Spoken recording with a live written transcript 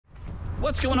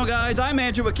What's going on, guys? I'm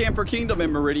Andrew with Camper Kingdom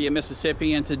in Meridian,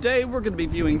 Mississippi, and today we're going to be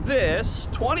viewing this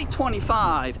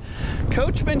 2025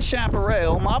 Coachmen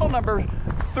Chaparral model number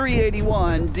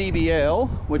 381DBL,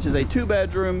 which is a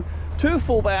 2-bedroom, 2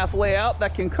 full bath layout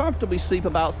that can comfortably sleep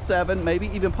about 7, maybe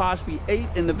even possibly 8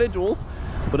 individuals.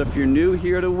 But if you're new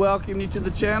here, to welcome you to the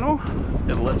channel,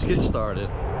 and let's get started.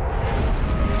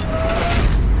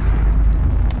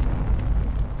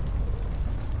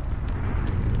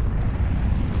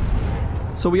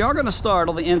 So we are going to start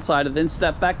on the inside and then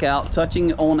step back out,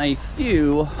 touching on a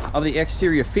few of the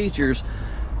exterior features.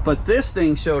 But this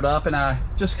thing showed up and I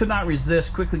just could not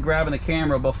resist quickly grabbing the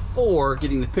camera before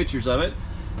getting the pictures of it.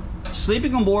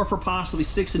 Sleeping on board for possibly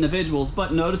 6 individuals,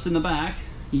 but notice in the back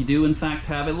you do in fact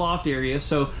have a loft area,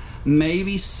 so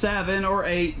maybe 7 or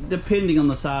 8 depending on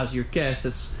the size of your guest.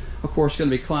 It's of course going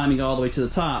to be climbing all the way to the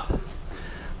top.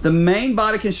 The main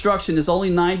body construction is only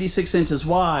 96 inches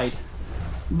wide,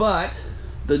 but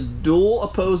the dual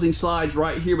opposing slides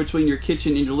right here between your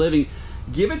kitchen and your living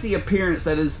give it the appearance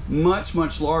that is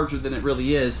much larger than it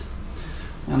really is.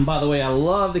 And by the way, I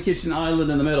love the kitchen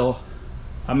island in the middle.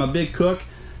 I'm a big cook,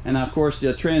 and of course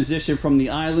the transition from the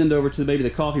island over to maybe the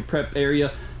coffee prep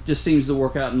area just seems to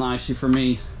work out nicely for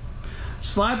me.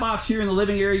 Slide box here in the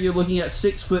living area, you're looking at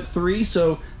 6'3",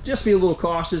 so just be a little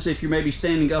cautious if you're maybe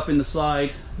standing up in the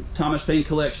slide. Thomas Paine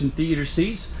Collection theater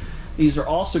seats. These are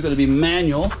also going to be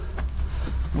manual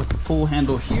with the pull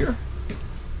handle here,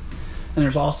 and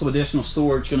there's also additional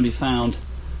storage going to be found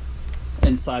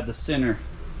inside the center.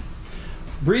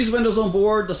 Breeze windows on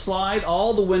board the slide.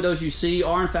 All the windows you see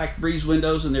are in fact breeze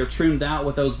windows, and they're trimmed out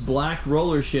with those black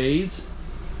roller shades.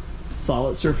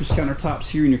 Solid surface countertops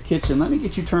here in your kitchen. Let me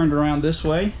get you turned around this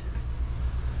way,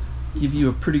 give you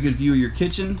a pretty good view of your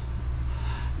kitchen.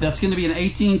 That's going to be an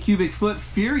 18 cubic foot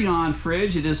Furrion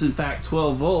fridge. It is in fact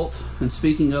 12 volt, and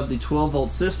speaking of the 12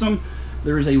 volt system,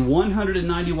 there is a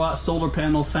 190 watt solar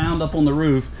panel found up on the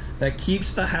roof that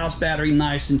keeps the house battery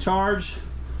nice and charged,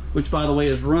 which by the way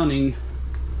is running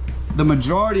the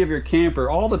majority of your camper,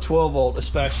 all the 12 volt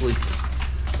especially.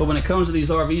 But when it comes to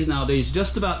these RVs nowadays,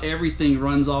 just about everything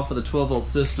runs off of the 12 volt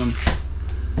system.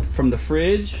 From the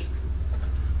fridge,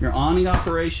 your awning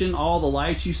operation, all the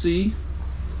lights you see,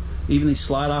 even these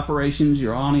slide operations,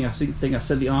 your awning, I think I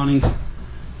said the awning,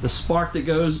 the spark that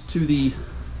goes to the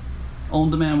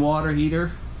on-demand water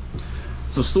heater.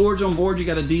 So storage on board, you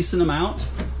got a decent amount.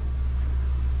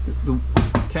 The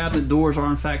cabinet doors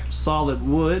are in fact solid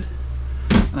wood,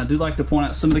 and I do like to point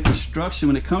out some of the construction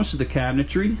when it comes to the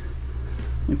cabinetry.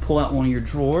 Let me pull out one of your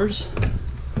drawers.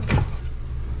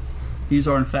 These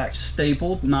are in fact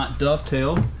stapled, not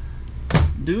dovetailed.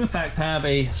 Do in fact have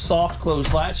a soft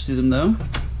closed latch to them though.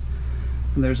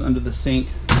 And there's under the sink,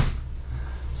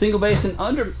 single basin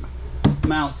under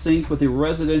mount sink with a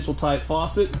residential type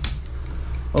faucet.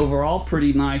 Overall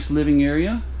pretty nice living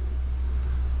area.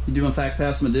 You do in fact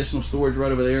have some additional storage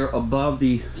right over there above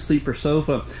the sleeper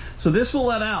sofa. So this will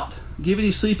let out, giving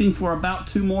you sleeping for about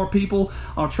 2 more people.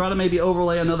 I'll try to maybe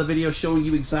overlay another video showing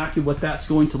you exactly what that's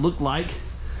going to look like.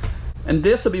 And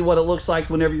this will be what it looks like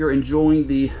whenever you're enjoying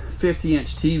the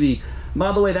 50-inch TV.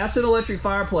 By the way, that's an electric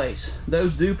fireplace.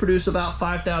 Those do produce about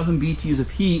 5,000 BTUs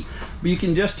of heat, but you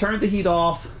can just turn the heat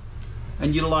off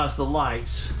and utilize the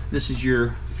lights. This is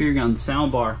your Furrion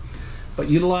sound bar, but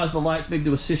utilize the lights maybe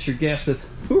to assist your guests with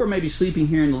who are maybe sleeping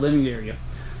here in the living area.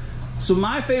 So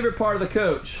my favorite part of the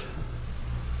coach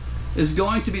is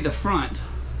going to be the front.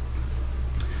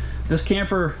 This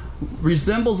camper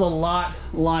resembles a lot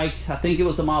like, I think it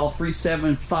was the model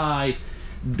 375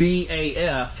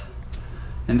 BAF,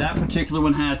 and that particular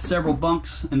one had several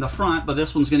bunks in the front, but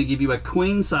this one's going to give you a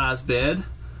queen size bed.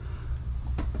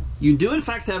 You do in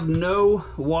fact have no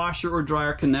washer or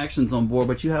dryer connections on board,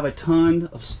 but you have a ton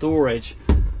of storage.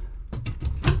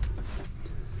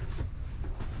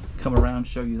 Come around and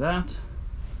show you that.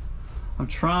 I'm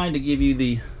trying to give you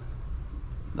the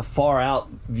far out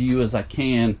view as I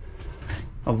can,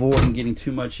 avoiding getting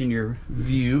too much in your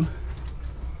view.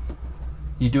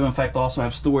 You do in fact also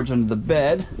have storage under the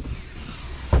bed.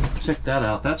 Check that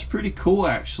out. That's pretty cool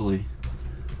actually.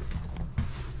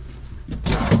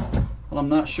 Well, I'm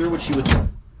not sure what you would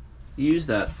use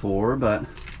that for, but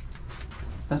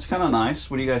that's kind of nice.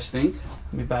 What do you guys think?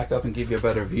 Let me back up and give you a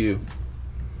better view.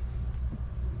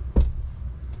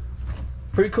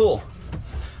 Pretty cool.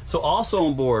 So also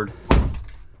on board,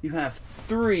 you have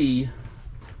 3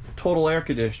 total air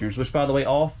conditioners, which by the way,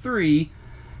 all 3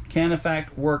 can in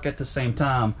fact work at the same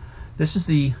time. This is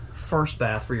the first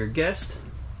bath for your guest.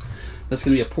 That's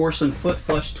going to be a porcelain foot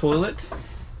flush toilet,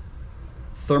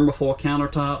 thermofoil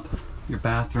countertop, your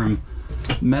bathroom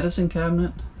medicine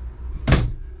cabinet,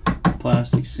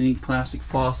 Plastic sink, plastic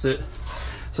faucet.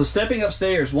 So stepping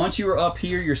upstairs, once you are up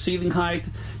here, your ceiling height,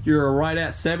 you're right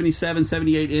at 77,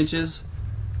 78 inches.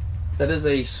 That is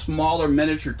a smaller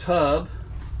miniature tub.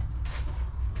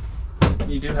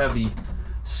 You do have the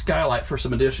skylight for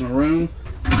some additional room.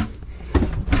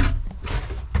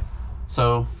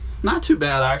 So not too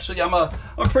bad, actually. I'm a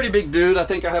pretty big dude. I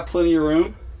think I have plenty of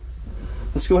room.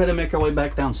 Let's go ahead and make our way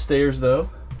back downstairs though.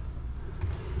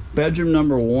 Bedroom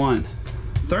number 1.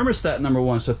 Thermostat number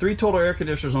 1. So 3 total air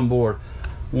conditioners on board.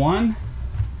 1,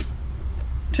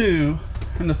 2,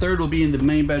 and the third will be in the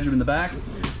main bedroom in the back.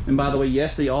 And by the way,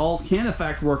 yes, they all can in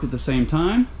fact work at the same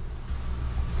time.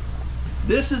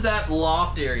 This is that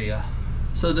loft area.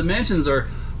 So dimensions are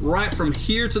right from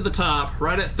here to the top,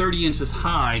 right at 30 inches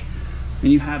high.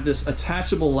 And you have this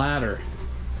attachable ladder,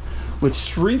 which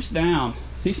shrinks down.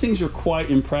 These things are quite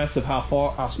impressive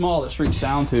how small it shrinks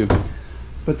down to.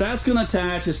 But that's going to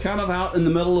attach. It's kind of out in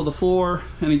the middle of the floor.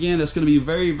 And again, it's going to be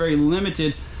very, very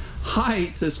limited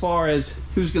height as far as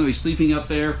who's going to be sleeping up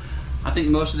there. I think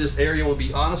most of this area will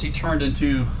be honestly turned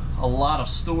into a lot of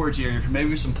storage area for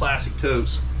maybe some plastic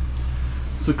totes.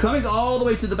 So coming all the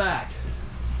way to the back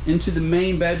into the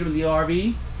main bedroom of the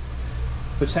RV,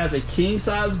 which has a king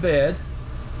size bed.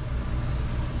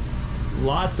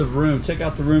 Lots of room. Check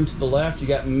out the room to the left. You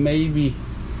got maybe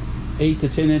 8 to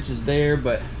 10 inches there,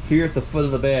 but here at the foot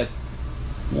of the bed,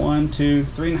 1, 2,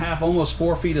 3.5, almost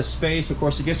 4 feet of space. Of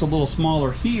course, it gets a little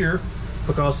smaller here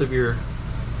because of your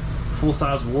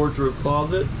full-size wardrobe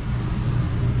closet.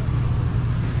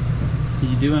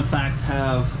 You do in fact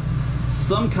have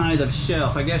some kind of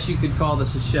shelf. I guess you could call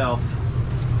this a shelf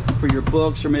for your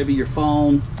books or maybe your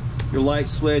phone, your light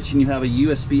switch, and you have a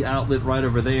USB outlet right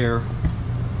over there.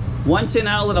 110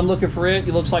 outlet, I'm looking for it.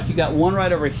 It looks like you got one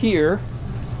right over here.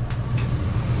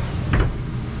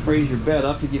 Raise your bed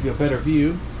up to give you a better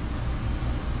view.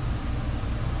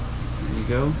 There you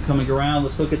go. Coming around,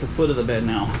 let's look at the foot of the bed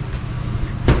now.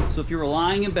 So if you were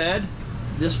lying in bed,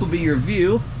 this will be your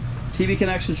view. TV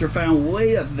connections are found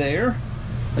way up there.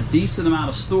 A decent amount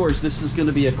of storage. This is going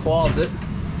to be a closet.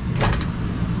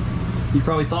 You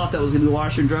probably thought that was going to be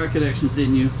washer and dryer connections,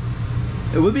 didn't you?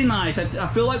 It would be nice. I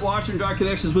feel like washer and dryer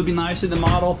connections would be nice in the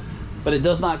model, but it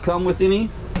does not come with any.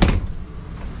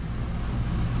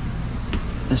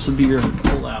 This will be your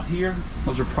pull out here.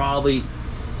 Those are probably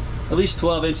at least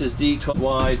 12 inches deep, 12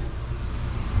 wide.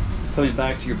 Coming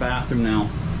back to your bathroom now.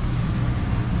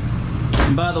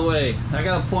 And by the way, I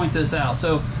gotta point this out.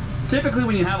 So typically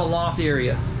when you have a loft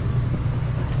area,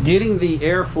 getting the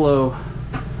airflow,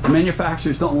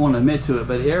 manufacturers don't want to admit to it,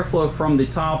 but airflow from the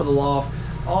top of the loft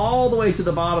all the way to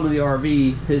the bottom of the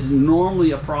RV is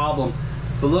normally a problem.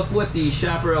 But look what the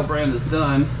Chaparral brand has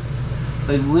done.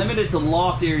 They've limited the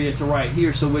loft area to right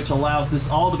here, so which allows this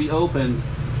all to be opened,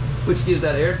 which gives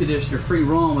that air conditioner free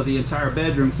roam of the entire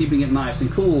bedroom, keeping it nice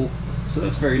and cool. So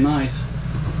that's very nice.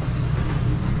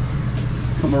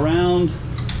 Come around.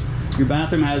 Your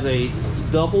bathroom has a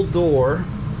double door.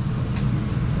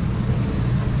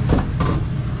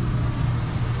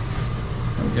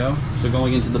 There we go. So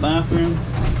going into the bathroom.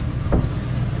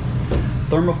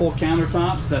 Thermofoil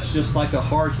countertops. That's just like a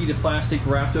hard heated plastic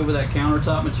wrapped over that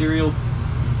countertop material.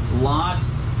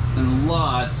 Lots and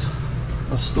lots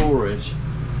of storage.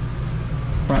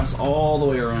 Perhaps all the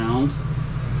way around.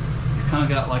 You've kind of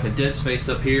got like a dead space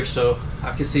up here, so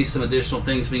I can see some additional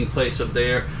things being placed up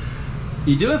there.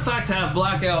 You do in fact have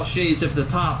blackout shades up at the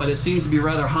top, but it seems to be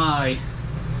rather high.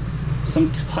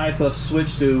 Some type of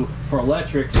switch for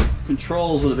electric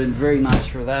controls would have been very nice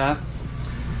for that.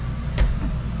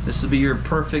 This would be your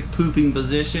perfect pooping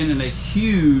position in a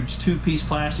huge 2-piece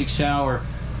plastic shower.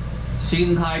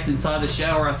 Ceiling height inside the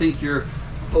shower, I think you're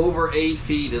over 8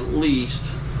 feet at least.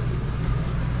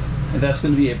 And that's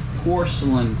going to be a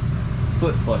porcelain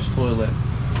foot flush toilet.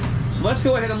 So let's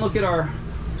go ahead and look at our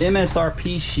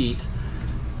MSRP sheet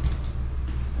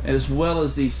as well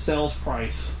as the sales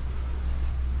price.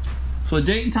 So a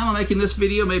date and time of making this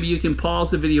video, maybe you can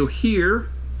pause the video here.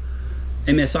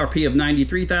 MSRP of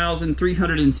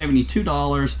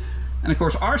 $93,372. And of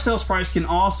course our sales price can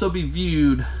also be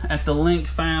viewed at the link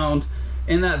found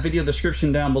in that video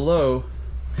description down below.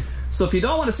 So if you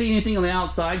don't want to see anything on the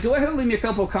outside, go ahead and leave me a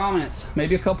couple of comments,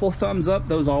 maybe a couple of thumbs up.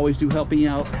 Those always do help me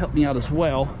out as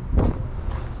well.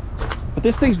 But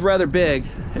this thing's rather big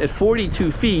at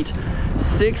 42 feet,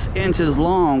 6 inches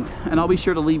long, and I'll be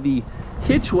sure to leave the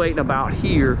hitch weight about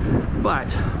here,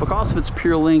 but because of its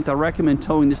pure length, I recommend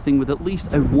towing this thing with at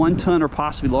least a 1 ton or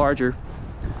possibly larger.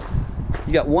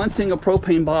 You got one single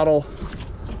propane bottle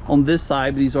on this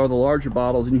side, but these are the larger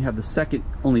bottles, and you have the second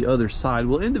on the other side.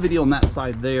 We'll end the video on that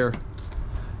side there.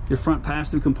 Your front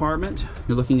pass-through compartment,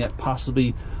 you're looking at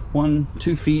possibly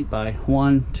 1-2 feet by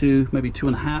 1-2, maybe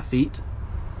 2.5 feet.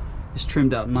 It's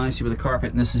trimmed out nicely with the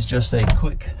carpet, and this is just a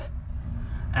quick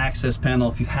access panel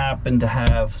if you happen to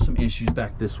have some issues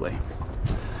back this way.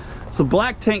 So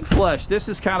black tank flush, this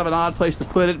is kind of an odd place to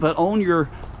put it, but on your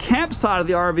campsite of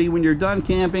the RV, when you're done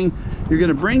camping, you're going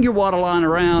to bring your water line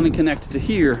around and connect it to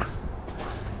here.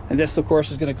 And this, of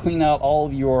course, is going to clean out all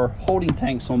of your holding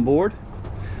tanks on board.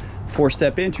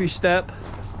 4-step entry step.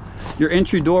 Your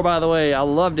entry door, by the way, I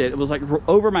loved it. It was like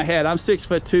over my head. I'm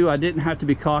 6'2". I didn't have to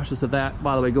be cautious of that,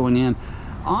 by the way, going in.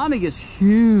 Awning is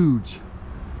huge,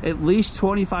 at least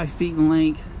 25 feet in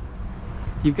length.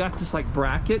 You've got this like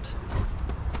bracket.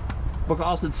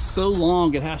 Because it's so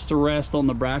long, it has to rest on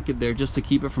the bracket there just to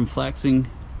keep it from flexing.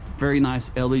 Very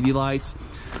nice LED lights.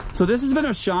 So this has been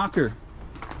a shocker.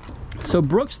 So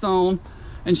Brookstone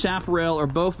and Chaparral are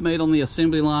both made on the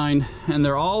assembly line, and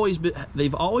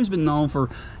they've always been known for,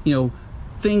 you know,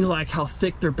 things like how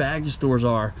thick their baggage doors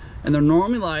are, and they're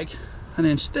normally like 1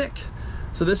 inch thick.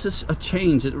 So this is a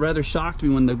change. It rather shocked me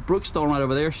when the Brookstone right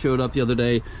over there showed up the other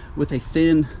day with a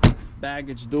thin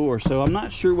baggage door. So I'm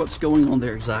not sure what's going on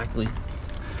there exactly.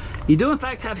 You do in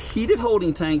fact have heated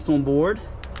holding tanks on board.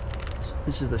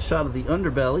 This is a shot of the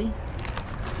underbelly,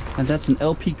 and that's an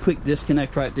LP quick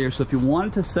disconnect right there. So if you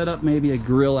wanted to set up maybe a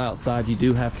grill outside, you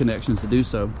do have connections to do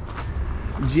so.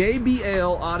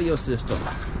 JBL audio system,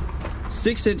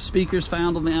 6-inch speakers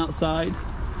found on the outside.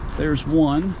 There's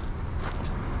one.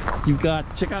 You've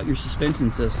got, check out your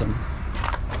suspension system.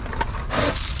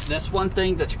 That's one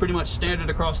thing that's pretty much standard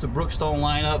across the Brookstone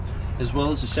lineup, as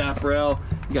well as the Chaparral.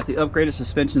 You got the upgraded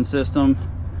suspension system.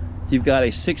 You've got a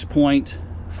 6-point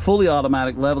fully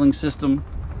automatic leveling system.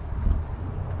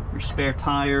 Your spare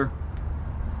tire.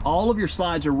 All of your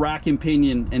slides are rack and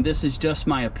pinion, and this is just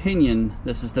my opinion.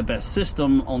 This is the best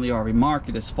system on the RV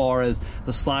market as far as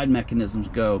the slide mechanisms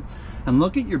go. And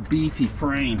look at your beefy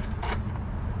frame.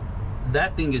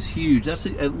 That thing is huge. That's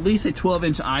at least a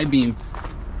 12-inch I-beam.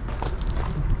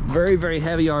 Very, very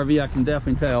heavy RV, I can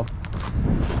definitely tell.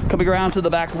 Coming around to the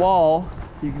back wall,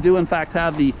 you do in fact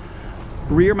have the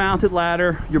rear mounted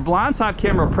ladder, your blindside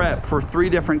camera prep for 3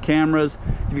 different cameras.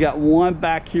 You've got one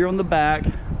back here on the back,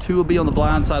 2 will be on the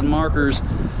blindside markers.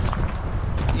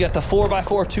 You got the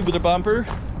 4x4 tubular bumper,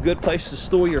 good place to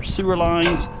store your sewer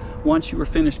lines once you were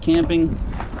finished camping.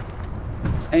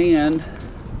 And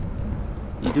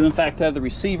you do in fact have the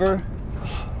receiver,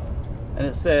 and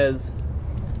it says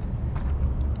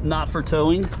not for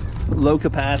towing, low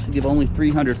capacity of only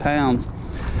 300 pounds.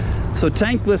 So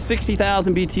tankless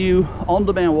 60,000 BTU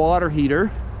on-demand water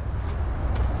heater.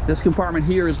 This compartment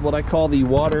here is what I call the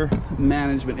water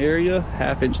management area,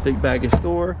 1/2-inch thick baggage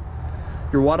door.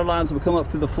 Your water lines will come up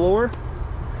through the floor,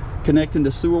 connecting to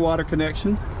sewer water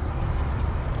connection.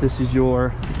 This is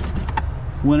your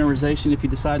winterization if you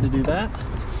decide to do that.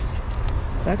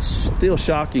 That's still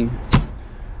shocking.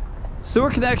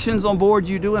 Sewer connections on board,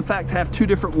 you do in fact have 2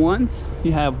 different ones.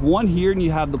 You have one here, and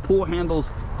you have the pull handles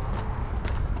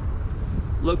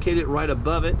located right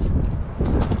above it.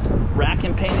 Rack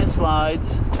and painted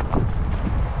slides.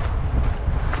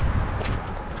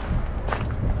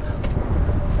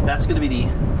 That's going to be the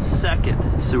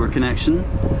 2nd sewer connection,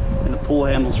 and the pull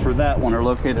handles for that one are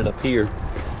located up here.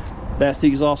 That's the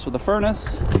exhaust for the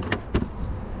furnace,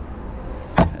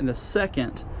 and the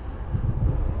 2nd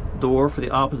door for the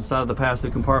opposite side of the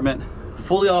pass-through compartment.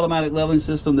 Fully automatic leveling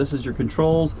system. This is your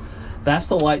controls. That's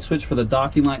the light switch for the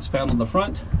docking lights found on the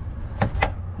front,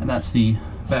 and that's the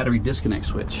battery disconnect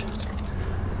switch.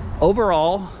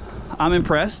 Overall, I'm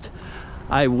impressed.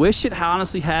 I wish it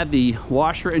honestly had the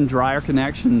washer and dryer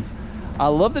connections. I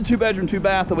love the 2-bedroom,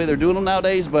 2-bath the way they're doing them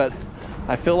nowadays, but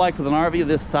I feel like with an RV of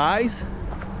this size,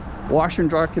 washer and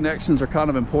dryer connections are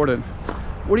kind of important.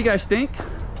 What do you guys think?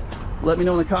 Let me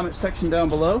know in the comment section down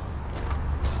below.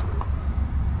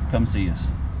 Come see us.